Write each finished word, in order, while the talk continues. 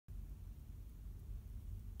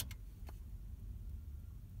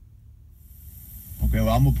Okay,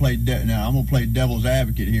 well, I'm gonna play devil's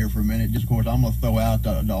advocate here for a minute. Just, of course, I'm gonna throw out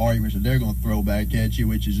the arguments that they're gonna throw back at you,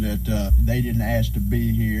 which is that they didn't ask to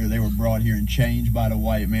be here. They were brought here and changed by the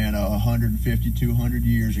white man 150, 200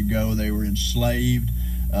 years ago. They were enslaved.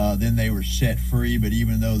 Then they were set free. But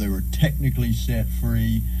even though they were technically set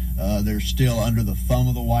free, they're still under the thumb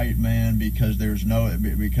of the white man because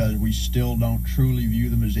we still don't truly view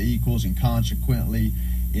them as equals, and consequently,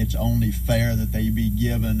 it's only fair that they be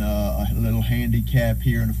given a little handicap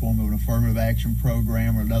here in the form of an affirmative action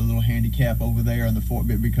program, or another little handicap over there in the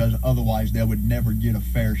because otherwise they would never get a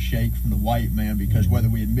fair shake from the white man, because whether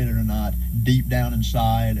we admit it or not, deep down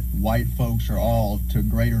inside, white folks are all, to a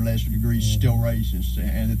greater or lesser degree, still racist,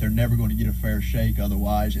 and that they're never going to get a fair shake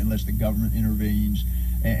otherwise unless the government intervenes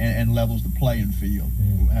and levels the playing field.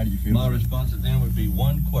 How do you feel? My response to them would be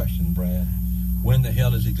one question, Brad. When the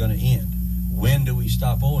hell is it going to end? When do we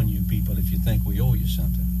stop owing you people if you think we owe you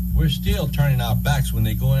something? We're still turning our backs when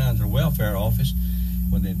they go down to the welfare office,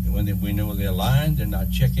 when we know they're lying, they're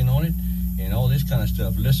not checking on it, and all this kind of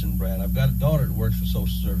stuff. Listen, Brad, I've got a daughter that works for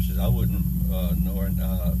social services. I wouldn't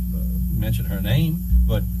mention her name,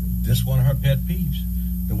 but this is one of her pet peeves.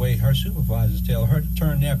 The way her supervisors tell her to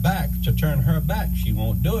turn her back, she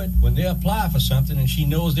won't do it. When they apply for something and she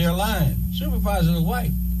knows they're lying, supervisors are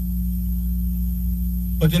white,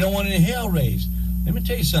 but they don't want any hell raised. Let me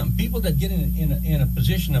tell you something. People that get in a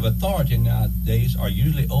position of authority nowadays are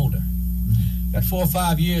usually older. Got 4 or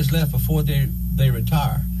 5 years left before they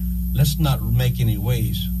retire. Let's not make any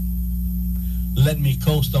waves. Let me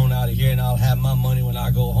coast on out of here, and I'll have my money when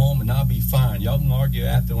I go home, and I'll be fine. Y'all can argue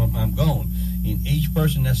after I'm gone. And each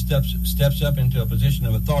person that steps up into a position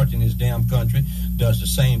of authority in this damn country does the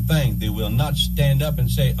same thing. They will not stand up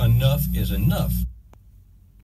and say enough is enough.